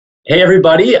Hey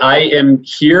everybody, I am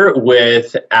here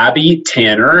with Abbie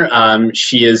Tanner.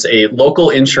 She is a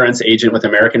local insurance agent with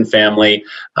American Family.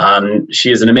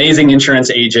 She is an amazing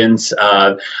insurance agent.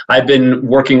 I've been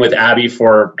working with Abbie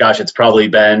for, it's probably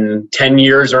been 10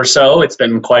 years or so. It's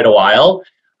been quite a while.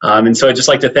 And so I'd just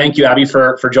like to thank you, Abbie,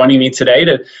 for joining me today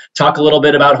to talk a little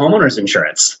bit about homeowners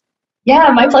insurance. Yeah,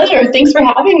 my pleasure. Thanks for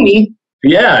having me.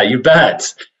 Yeah, you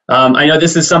bet. I know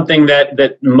this is something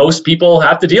that most people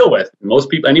have to deal with. Most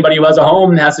people, anybody who has a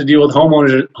home has to deal with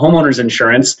homeowners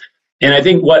insurance. And I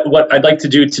think what I'd like to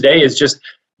do today is just,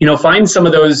 find some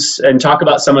of those and talk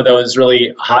about some of those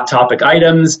really hot topic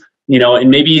items, and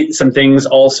maybe some things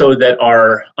also that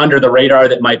are under the radar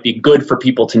that might be good for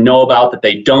people to know about that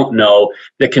they don't know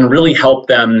that can really help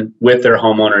them with their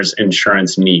homeowners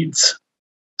insurance needs.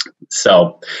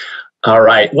 So, all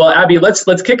right. Well, Abbie, let's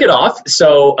kick it off.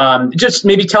 So just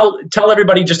maybe tell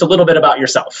everybody just a little bit about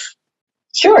yourself.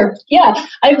 Sure. Yeah.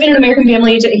 I've been an American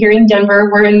Family agent here in Denver.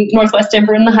 We're in Northwest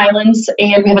Denver in the Highlands,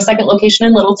 and we have a second location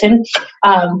in Littleton.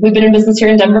 We've been in business here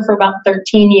in Denver for about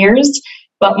 13 years.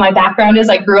 But my background is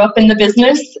I grew up in the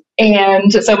business.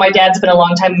 And so my dad's been a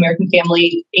longtime American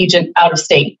Family agent out of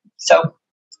state. So,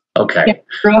 okay. Yeah,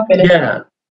 grew up in it. Yeah.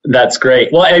 That's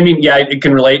great. Well, I mean, yeah, it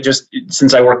can relate just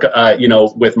since I work,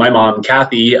 with my mom,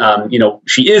 Kathy,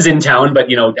 she is in town,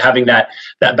 but, having that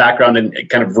background and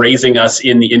kind of raising us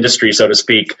in the industry, so to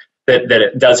speak, that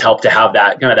it does help to have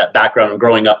that kind of that background and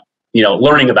growing up,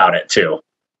 learning about it too.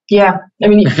 Yeah. I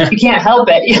mean, you can't help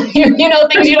it. You know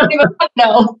things you don't even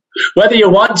know. Whether you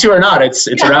want to or not, it's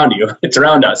around you. It's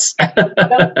around us.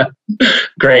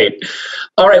 Great.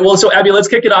 All right. Well, so Abbie, let's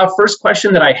kick it off. First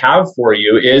question that I have for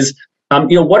you is,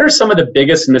 what are some of the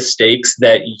biggest mistakes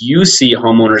that you see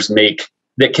homeowners make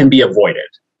that can be avoided?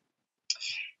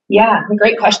 Yeah,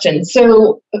 great question.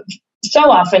 So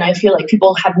often I feel like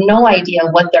people have no idea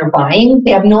what they're buying.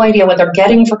 They have no idea what they're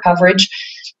getting for coverage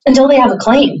until they have a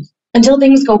claim, until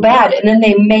things go bad, and then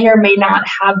they may or may not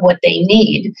have what they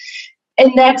need.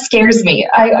 And that scares me.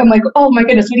 I'm like, oh my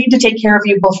goodness, we need to take care of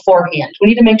you beforehand. We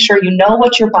need to make sure you know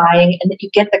what you're buying and that you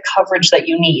get the coverage that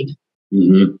you need.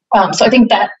 Mm-hmm. So I think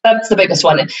that's the biggest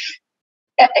one.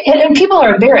 And people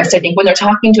are embarrassed, I think, when they're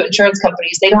talking to insurance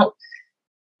companies. They don't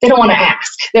want to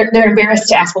ask. They're embarrassed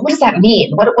to ask, well, what does that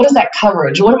mean? What is that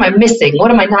coverage? What am I missing? What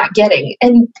am I not getting?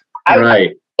 And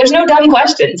there's no dumb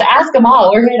questions. Ask them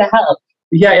all. We're here to help.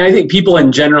 Yeah, and I think people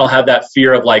in general have that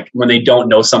fear of, like, when they don't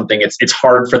know something, it's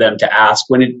hard for them to ask.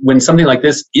 When something like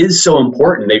this is so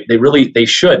important, they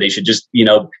should just,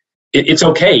 it's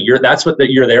okay. That's what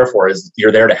you're there for, is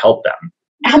you're there to help them.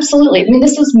 Absolutely. I mean,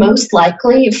 this is most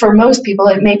likely, for most people,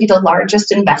 it may be the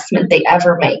largest investment they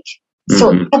ever make.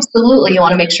 So absolutely, you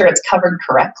want to make sure it's covered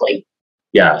correctly.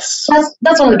 Yes.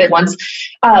 That's one of the big ones.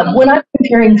 When I'm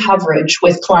comparing coverage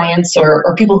with clients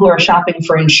or people who are shopping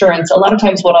for insurance, a lot of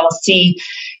times what I'll see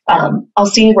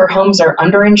where homes are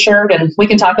underinsured, and we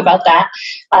can talk about that.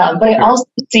 But I also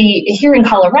see here in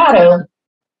Colorado,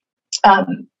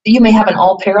 you may have an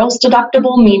all perils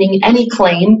deductible, meaning any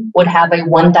claim would have a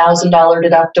 $1,000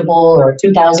 deductible or a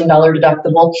 $2,000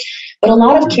 deductible. But a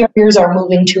lot of carriers are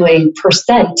moving to a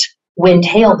percent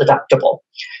wind-hail deductible.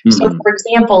 So, for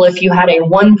example, if you had a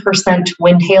 1%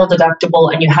 wind-hail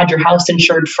deductible and you had your house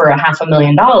insured for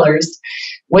 $500,000,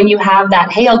 when you have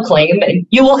that hail claim, and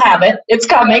you will have it, it's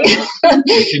coming.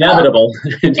 It's inevitable.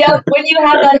 Yeah, when you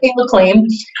have that hail claim,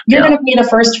 you're going to pay the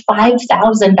first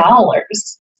 $5,000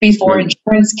 before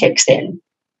insurance kicks in.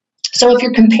 So if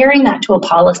you're comparing that to a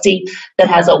policy that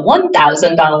has a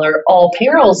 $1,000 all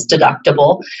perils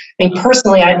deductible, I mean,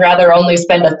 personally, I'd rather only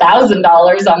spend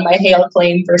 $1,000 on my hail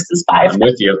claim versus $5,000. I'm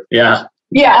with you. Yeah.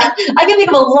 Yeah, I can think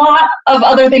of a lot of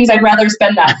other things I'd rather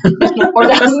spend that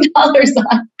 $4,000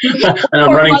 on. And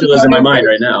I'm running through those in my mind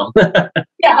right now.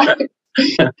 Yeah.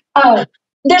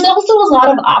 There's also a lot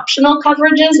of optional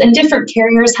coverages, and different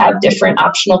carriers have different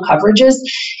optional coverages.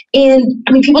 And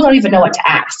I mean, people don't even know what to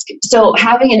ask. So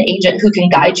having an agent who can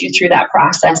guide you through that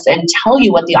process and tell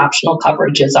you what the optional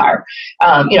coverages are.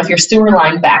 If your sewer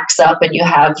line backs up and you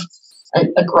have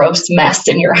a gross mess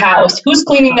in your house, who's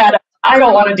cleaning that up? I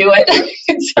don't want to do it.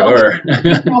 So Sure.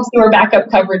 sewer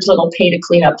backup coverage that'll pay to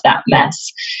clean up that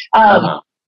mess.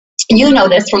 You know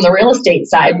this from the real estate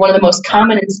side. One of the most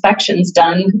common inspections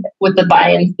done with the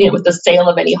with the sale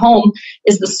of any home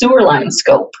is the sewer line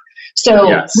scope.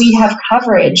 So we have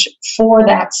coverage for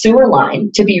that sewer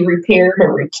line to be repaired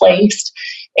or replaced.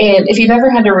 And if you've ever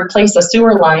had to replace a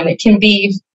sewer line, it can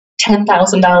be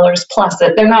 $10,000 plus.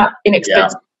 They're not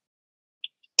inexpensive.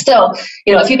 So,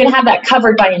 if you can have that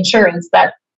covered by insurance,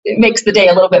 that it makes the day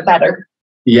a little bit better.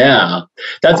 Yeah,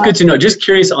 that's good to know. Just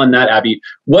curious on that, Abby.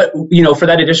 What, for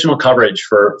that additional coverage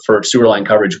for sewer line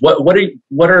coverage, what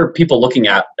are people looking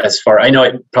at as far? I know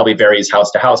it probably varies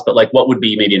house to house, but like, what would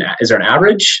be maybe is there an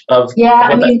average of? Yeah,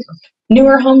 I mean,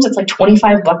 newer homes it's like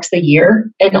 $25 a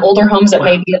year, and older homes it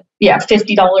may be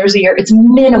 $50 a year. It's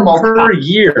minimal per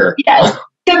year. Yes,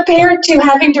 compared to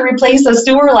having to replace a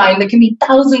sewer line that can be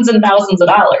thousands and thousands of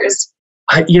dollars.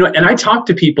 And I talk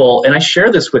to people and I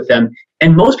share this with them,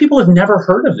 and most people have never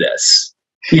heard of this.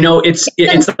 It's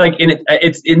like,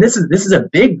 and this is a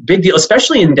big deal,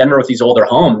 especially in Denver with these older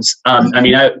homes. I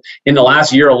mean, in the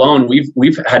last year alone,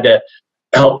 we've had to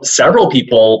help several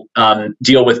people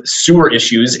deal with sewer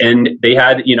issues, and they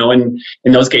had, in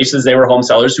those cases, they were home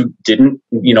sellers who didn't,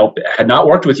 had not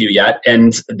worked with you yet,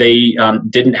 and they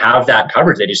didn't have that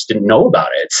coverage. They just didn't know about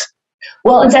it.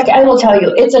 Well, in fact, I will tell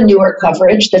you, it's a newer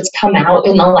coverage that's come out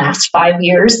in the last 5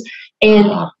 years,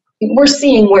 and we're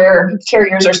seeing where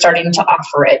carriers are starting to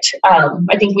offer it.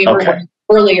 I think we were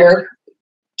earlier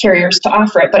carriers to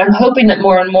offer it, but I'm hoping that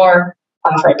more and more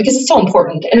offer it because it's so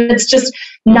important, and it's just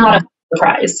not a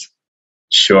surprise.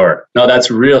 Sure. No, that's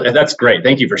great.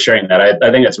 Thank you for sharing that.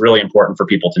 I think that's really important for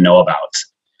people to know about.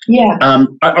 Yeah.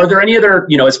 Are there any other,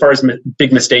 as far as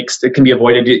big mistakes that can be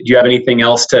avoided? Do you have anything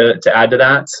else to add to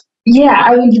that? Yeah,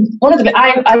 I mean,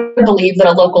 I believe that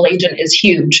a local agent is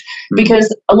huge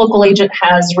because a local agent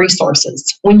has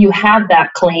resources. When you have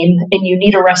that claim and you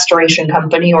need a restoration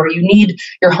company, or you need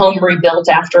your home rebuilt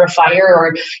after a fire,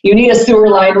 or you need a sewer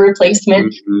line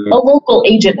replacement, a local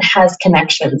agent has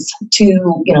connections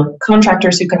to,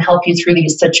 contractors who can help you through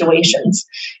these situations.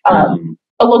 A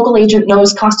local agent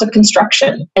knows cost of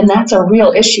construction, and that's a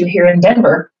real issue here in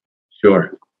Denver.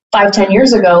 Sure. 5-10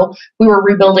 years ago, we were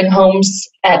rebuilding homes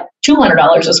at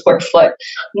 $200 a square foot.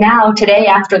 Now, today,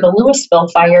 after the Louisville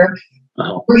fire,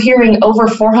 we're hearing over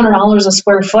 $400 a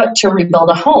square foot to rebuild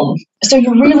a home. So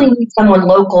you really need someone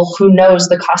local who knows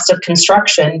the cost of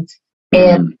construction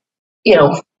and,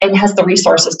 and has the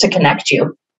resources to connect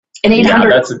you. And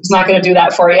 800 is not going to do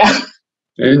that for you.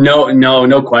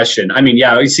 No question. I mean,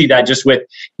 we see that just with,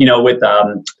 with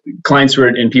clients who are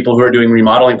and people who are doing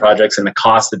remodeling projects, and the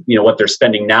cost of, what they're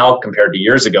spending now compared to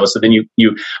years ago. So then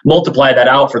you multiply that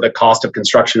out for the cost of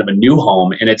construction of a new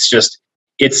home. And it's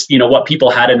what people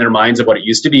had in their minds of what it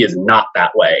used to be is not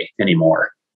that way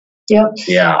anymore. Yep.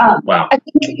 Yeah. Wow. I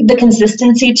think the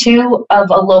consistency too of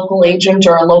a local agent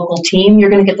or a local team, you're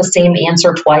going to get the same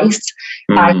answer twice.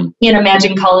 I can't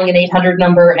imagine calling an 800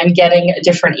 number and getting a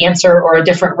different answer or a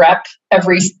different rep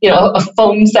every, a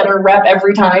phone center rep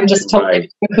every time. Just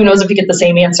who knows if you get the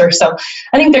same answer. So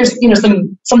I think there's,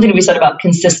 something to be said about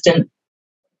consistent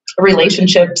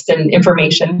relationships and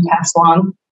information passed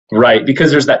along. Right.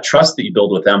 Because there's that trust that you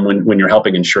build with them when you're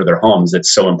helping insure their homes.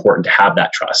 It's so important to have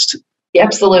that trust.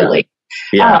 Absolutely.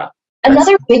 Yeah.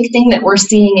 Another big thing that we're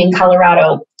seeing in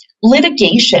Colorado,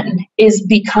 litigation is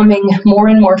becoming more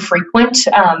and more frequent.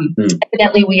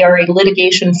 Evidently, we are a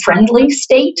litigation-friendly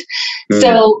state.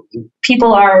 So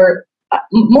people are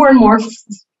more and more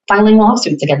filing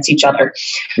lawsuits against each other.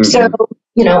 So,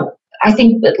 I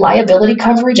think that liability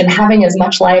coverage and having as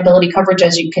much liability coverage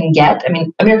as you can get. I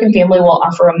mean, American Family will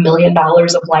offer $1 million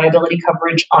of liability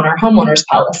coverage on our homeowners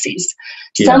policies.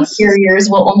 Some carriers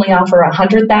will only offer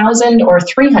 $100,000 or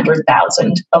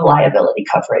 $300,000 of liability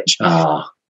coverage.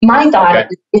 My thought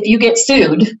is, if you get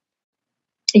sued,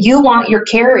 you want your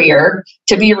carrier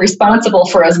to be responsible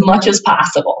for as much as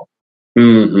possible.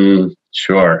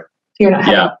 Sure. You're not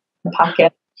having in the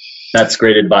pocket. That's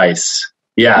great advice.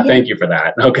 Yeah, thank you for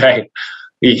that. Okay.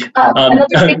 Another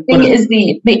big thing is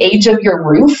the age of your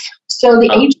roof. So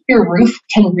the age of your roof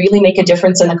can really make a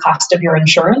difference in the cost of your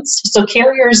insurance. So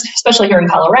carriers, especially here in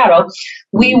Colorado,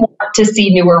 we want to see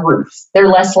newer roofs. They're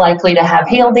less likely to have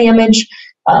hail damage,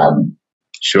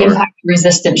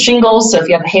 impact-resistant shingles. So if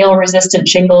you have hail-resistant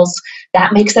shingles,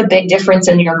 that makes a big difference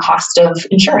in your cost of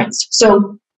insurance.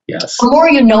 So the more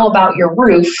you know about your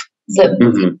roof,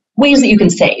 the ways that you can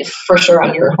save for sure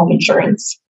on your home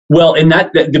insurance. Well, and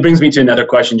that brings me to another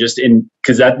question,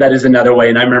 because that is another way.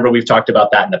 And I remember we've talked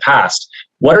about that in the past.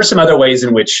 What are some other ways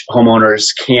in which homeowners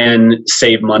can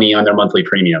save money on their monthly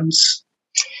premiums?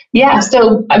 Yeah,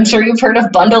 so I'm sure you've heard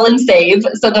of bundle and save.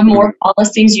 So the more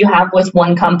policies you have with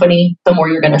one company, the more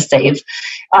you're going to save.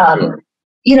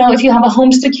 If you have a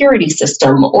home security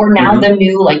system, or now the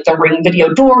new, like the Ring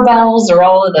video doorbells, or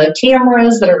all of the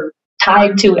cameras that are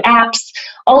tied to apps,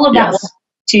 all of that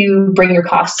to bring your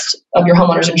cost of your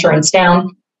homeowner's insurance down.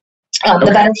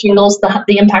 The better shingles,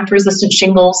 the impact-resistant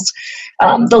shingles,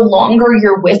 the longer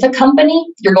you're with a company,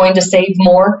 you're going to save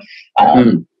more.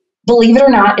 Believe it or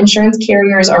not, insurance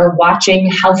carriers are watching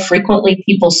how frequently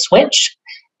people switch.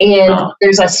 And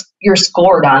you're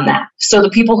scored on that. So the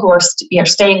people who are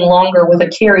staying longer with a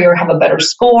carrier have a better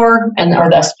score and are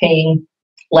thus paying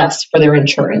less for their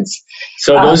insurance.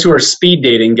 So those who are speed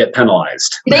dating get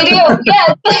penalized. They do,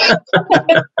 yes.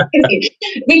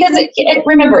 Because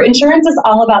remember, insurance is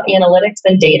all about analytics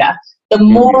and data. The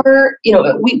more,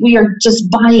 we are just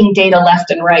buying data left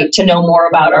and right to know more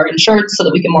about our insurance so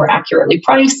that we can more accurately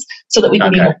price, so that we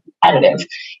can be more competitive.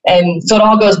 And so it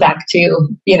all goes back to,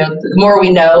 the more we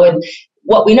know. And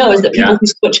what we know is that people who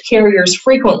switch carriers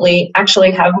frequently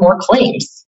actually have more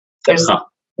claims. There's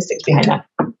statistics behind that.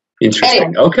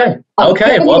 Interesting. Anyway,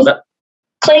 okay.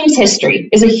 Claims history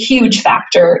is a huge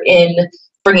factor in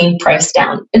bringing price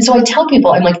down. And so I tell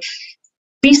people, I'm like,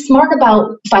 be smart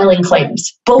about filing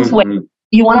claims both ways.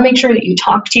 You want to make sure that you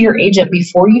talk to your agent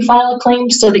before you file a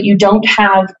claim so that you don't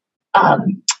have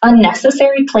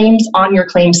unnecessary claims on your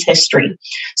claims history.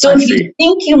 So if you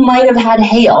think you might have had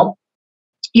hail,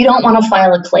 you don't want to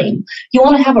file a claim. You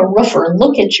want to have a roofer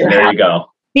look at your house. There you go.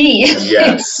 See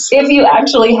if you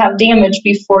actually have damage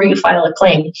before you file a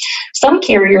claim. Some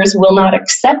carriers will not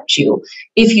accept you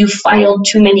if you filed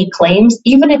too many claims,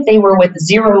 even if they were with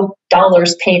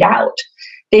 $0 paid out.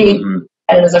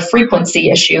 That is a frequency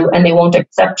issue, and they won't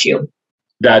accept you.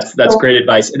 That's great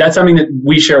advice. That's something that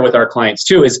we share with our clients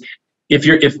too. Is if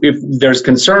there's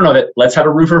concern of it, let's have a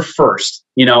roofer first.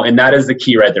 And that is the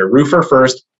key right there. Roofer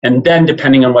first, and then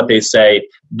depending on what they say,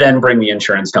 then bring the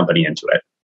insurance company into it.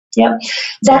 Yep.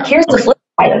 Zach, here's the flip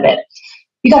side of it.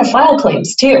 You got to file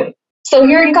claims too. So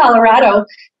here in Colorado,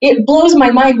 it blows my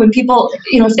mind when people,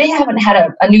 if they haven't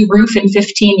had a new roof in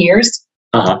 15 years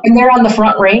and they're on the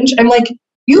Front Range, I'm like,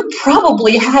 you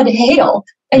probably had hail.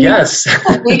 And yes.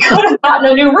 We could have gotten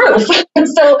a new roof. And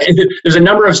so there's a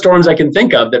number of storms I can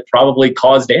think of that probably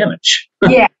caused damage.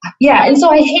 Yeah. And so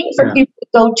I hate for people to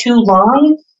go too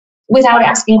long without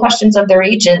asking questions of their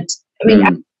agent. I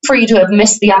mean, for you to have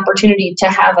missed the opportunity to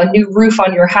have a new roof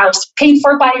on your house paid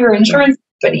for by your insurance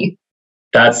company.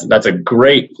 That's a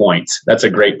great point. That's a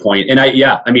great point.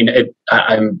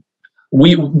 And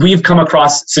we've come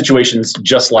across situations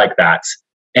just like that.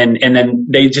 And then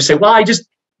they just say, well, I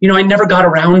never got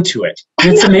around to it.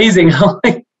 And it's amazing how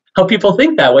people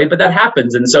think that way, but that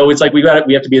happens. And so it's like we have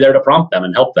to be there to prompt them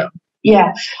and help them.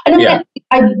 Yeah. And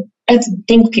I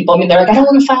think people, they're like, I don't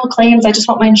want to file claims. I just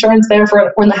want my insurance there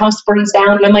for when the house burns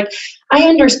down. And I'm like, I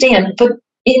understand. But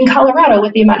in Colorado,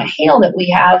 with the amount of hail that we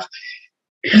have,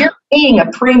 you're paying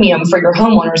a premium for your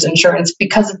homeowner's insurance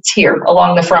because it's here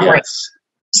along the front range.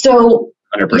 So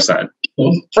 100%.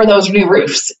 For those new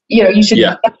roofs, you should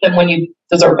get them when you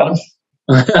deserve them.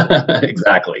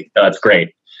 Exactly. That's great.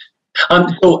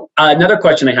 So another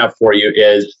question I have for you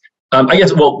is,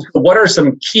 what are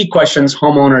some key questions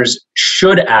homeowners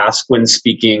should ask when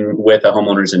speaking with a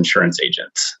homeowner's insurance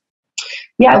agent?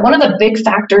 Yeah, one of the big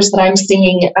factors that I'm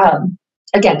seeing,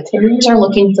 again, carriers are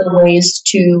looking for ways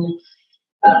to,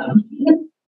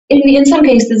 in some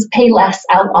cases, pay less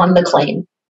out on the claim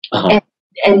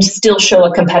and still show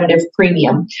a competitive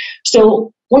premium.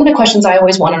 So one of the questions I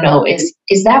always want to know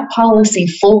is that policy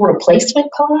full replacement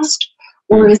cost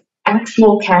or is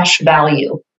actual cash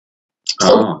value?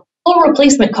 So full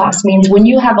replacement cost means when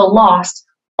you have a loss,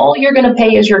 all you're going to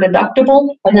pay is your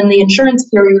deductible, and then the insurance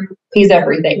carrier pays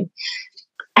everything.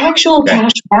 Actual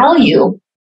cash value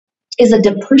is a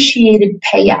depreciated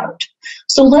payout.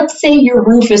 So let's say your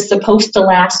roof is supposed to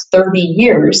last 30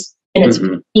 years and it's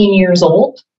 15 years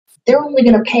old. They're only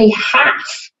going to pay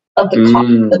half of the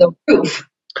cost of the roof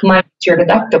minus your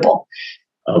deductible.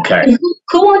 Okay. And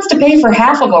who wants to pay for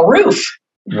half of a roof?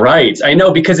 Right. I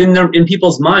know, because in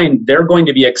people's mind, they're going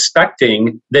to be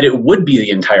expecting that it would be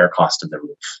the entire cost of the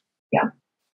roof. Yeah.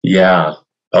 Yeah.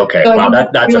 Okay. So wow.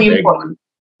 That's really a big one.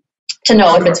 To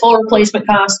know if it's full replacement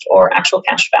cost or actual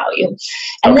cash value.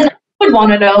 And then I would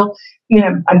want to know,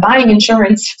 I'm buying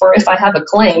insurance for if I have a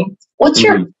claim. What's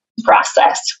your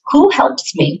process? Who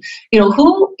helps me?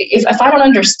 If I don't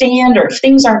understand or if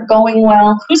things aren't going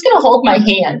well, who's going to hold my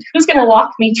hand? Who's going to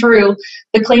walk me through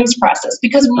the claims process?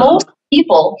 Because most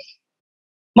people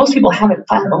haven't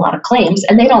filed a lot of claims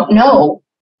and they don't know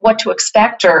what to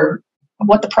expect or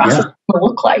what the process will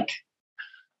look like.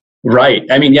 Right.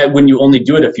 When you only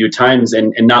do it a few times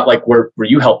and not like where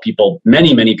you help people,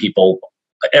 many people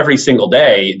every single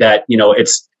day, that,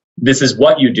 this is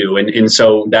what you do. And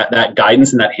so that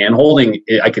guidance and that hand holding,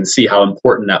 I can see how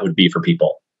important that would be for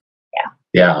people.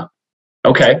 Yeah.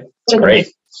 Okay. That's great.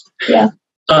 Yeah.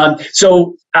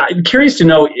 So I'm curious to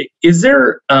know, is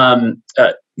there, a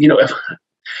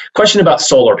question about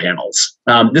solar panels?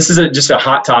 This is just a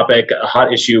hot topic, a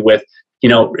hot issue with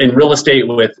in real estate,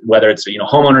 with whether it's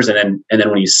homeowners, and then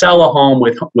when you sell a home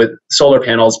with solar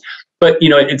panels. But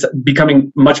it's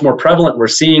becoming much more prevalent. We're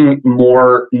seeing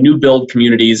more new build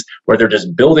communities where they're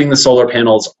just building the solar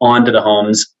panels onto the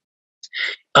homes.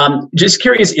 Just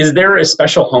curious, is there a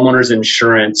special homeowners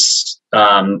insurance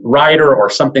rider or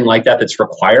something like that that's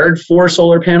required for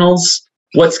solar panels?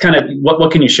 What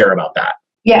can you share about that?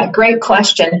 Yeah, great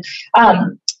question.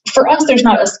 For us, there's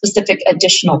not a specific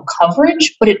additional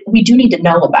coverage, but we do need to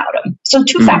know about them. So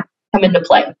two factors come into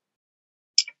play.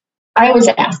 I always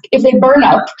ask, if they burn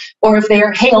up or if they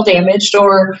are hail damaged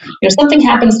or something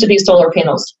happens to these solar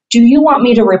panels, do you want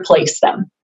me to replace them?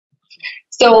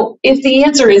 So if the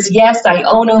answer is yes, I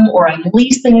own them or I'm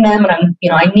leasing them and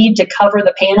I need to cover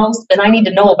the panels, then I need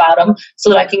to know about them so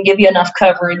that I can give you enough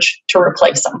coverage to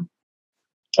replace them.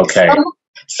 Okay.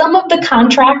 Some of the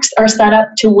contracts are set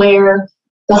up to where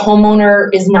the homeowner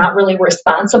is not really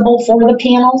responsible for the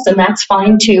panels, and that's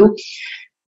fine too.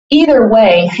 Either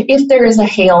way, if there is a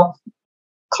hail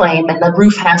claim and the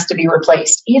roof has to be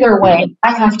replaced, either way,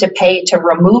 I have to pay to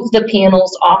remove the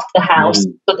panels off the house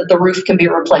so that the roof can be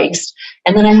replaced.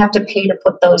 And then I have to pay to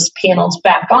put those panels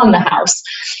back on the house.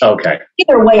 Okay.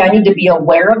 Either way, I need to be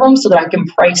aware of them so that I can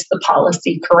price the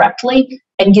policy correctly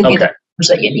and give you the numbers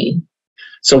that you need.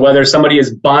 So whether somebody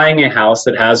is buying a house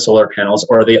that has solar panels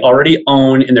or they already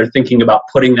own and they're thinking about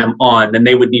putting them on, then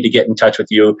they would need to get in touch with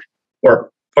you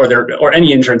or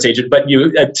any insurance agent, but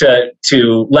you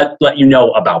to let you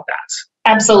know about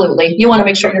that. Absolutely. You want to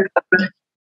make sure you're covered.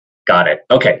 Got it.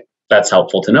 Okay. That's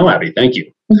helpful to know, Abby. Thank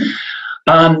you.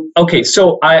 Okay.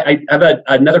 So I have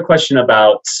another question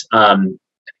about,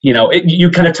 you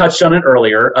kind of touched on it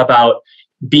earlier about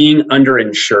being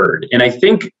underinsured. And I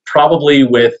think probably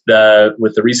with the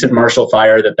recent Marshall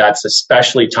fire that's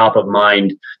especially top of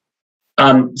mind.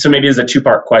 So maybe it's a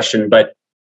two-part question, but,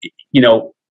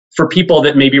 for people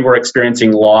that maybe were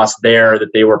experiencing loss there,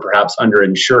 that they were perhaps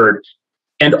underinsured.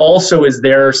 And also, is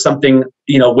there something,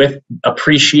 with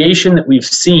appreciation that we've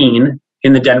seen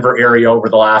in the Denver area over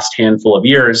the last handful of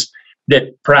years,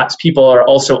 that perhaps people are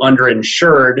also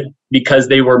underinsured because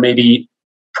they were maybe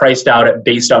priced out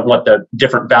based on what the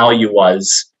different value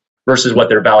was versus what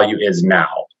their value is now?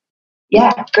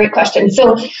 Yeah, great question.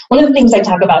 So one of the things I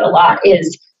talk about a lot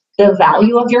is the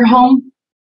value of your home.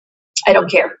 I don't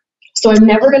care. So I'm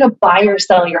never going to buy or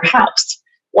sell your house.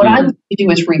 What I'm going to do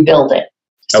is rebuild it.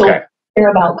 So I care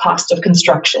about cost of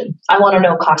construction. I want to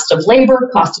know cost of labor,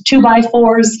 cost of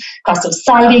 2x4s, cost of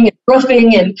siding and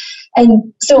roofing.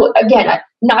 And so again,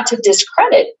 not to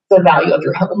discredit the value of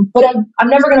your home, but I'm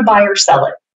never going to buy or sell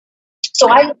it. So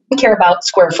I care about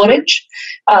square footage.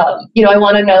 I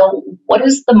want to know what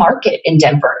is the market in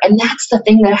Denver. And that's the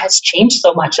thing that has changed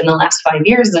so much in the last 5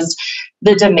 years is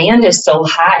the demand is so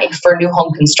high for new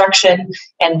home construction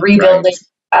and rebuilding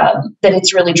that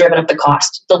it's really driven up the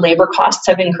cost. The labor costs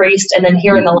have increased. And then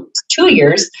here in the last 2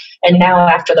 years, and now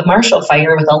after the Marshall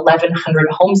fire with 1,100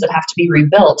 homes that have to be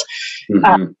rebuilt,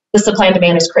 the supply and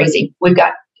demand is crazy. We've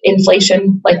got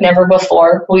inflation like never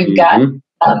before. We've got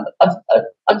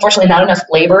unfortunately not enough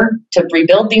labor to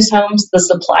rebuild these homes. The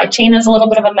supply chain is a little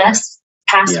bit of a mess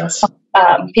past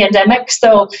pandemic.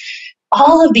 So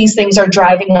all of these things are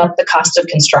driving up the cost of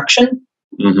construction.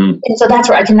 And so that's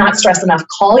where I cannot stress enough.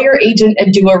 Call your agent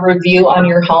and do a review on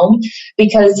your home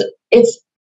because it's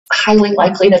highly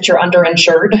likely that you're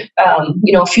underinsured.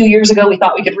 A few years ago, we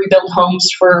thought we could rebuild homes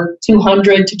for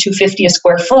 $200 to $250 a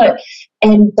square foot.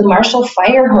 And the Marshall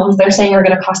fire homes, they're saying are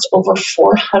going to cost over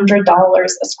 $400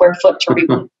 a square foot to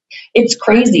rebuild. It's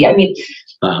crazy. I mean,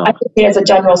 I would say as a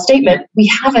general statement, we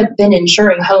haven't been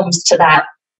insuring homes to that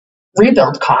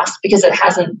rebuild cost because it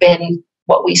hasn't been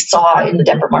what we saw in the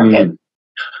Denver market.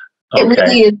 It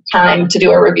really is time to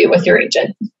do a review with your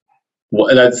agent.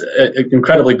 Well, that's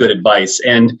incredibly good advice.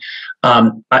 And,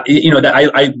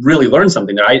 I really learned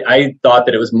something there. I thought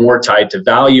that it was more tied to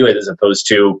value as opposed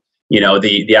to,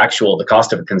 the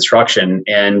cost of construction.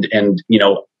 And,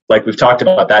 like we've talked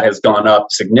about, that has gone up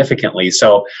significantly.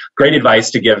 So great advice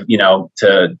to give,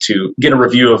 to get a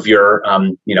review of your,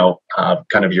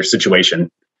 kind of your situation.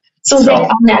 So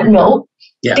on that note,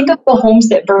 think of the homes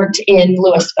that burnt in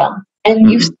Louisville.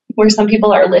 And where some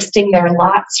people are listing their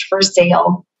lots for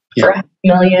sale for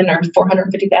 $500,000 or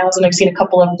 $450,000. I've seen a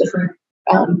couple of different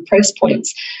price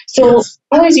points. So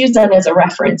I always use that as a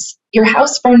reference. Your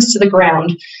house burns to the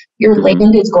ground, your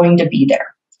land is going to be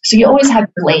there. So you always have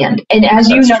your land. And as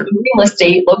you know, real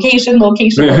estate, location.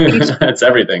 That's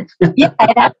everything. Yeah,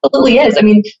 it absolutely is. I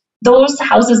mean, those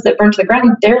houses that burn to the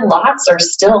ground, their lots are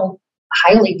still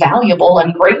highly valuable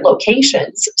and great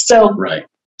locations. So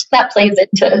that plays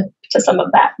into some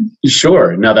of that.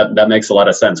 Sure. No, that makes a lot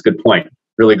of sense. Good point.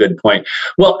 really good point.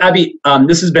 Well, Abby,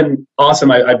 this has been awesome.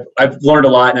 I've learned a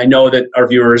lot, and I know that our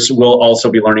viewers will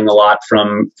also be learning a lot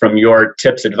from your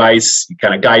tips, advice,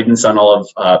 kind of guidance on all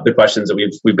of the questions that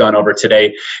we've gone over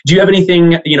today. Do you have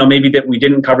anything, maybe that we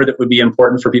didn't cover that would be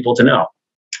important for people to know?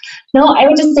 No, I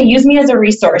would just say use me as a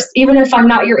resource. Even if I'm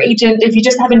not your agent, if you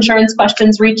just have insurance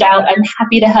questions, reach out. I'm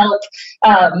happy to help.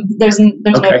 There's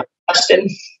no question.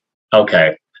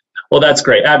 Okay. Well, that's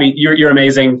great. Abby, you're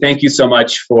amazing. Thank you so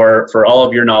much for all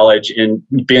of your knowledge and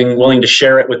being willing to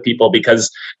share it with people,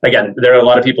 because, again, there are a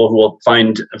lot of people who will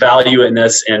find value in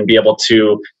this and be able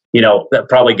to,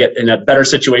 probably get in a better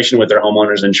situation with their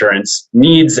homeowners insurance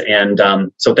needs. And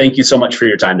so thank you so much for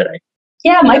your time today.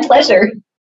 Yeah, my pleasure.